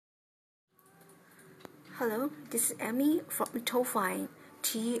Hello, this is Amy from TOFINE,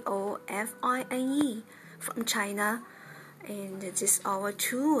 TOFINE from China, and this is our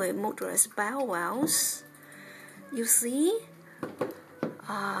two-way motorized bell valves. You see,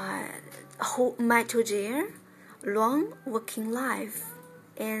 whole metal there, long working life,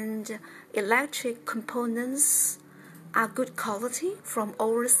 and electric components are good quality from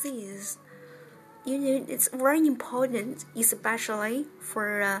overseas. You know, it's very important, especially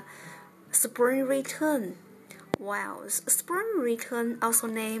for spring return valves. Spring return, also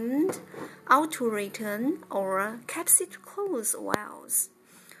named auto return or capacitor closed valves.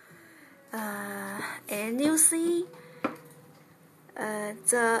 And you see,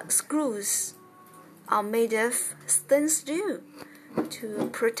 the screws are made of stainless steel to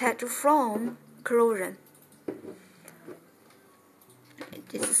protect from corrosion.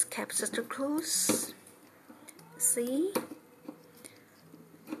 This is capacitor close. See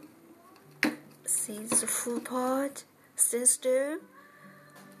the full part, stainless steel,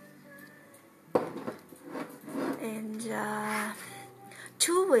 and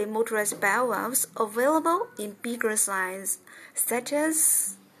two-way motorized bell valves available in bigger size, such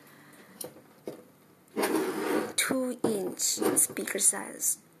as 2-inch bigger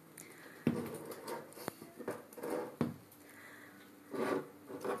size.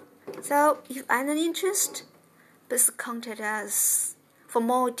 So, if any interest, please contact us. For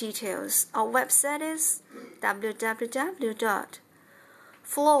more details, our website is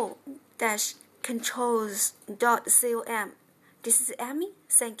www.flow-controls.com. This is Amy.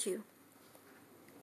 Thank you.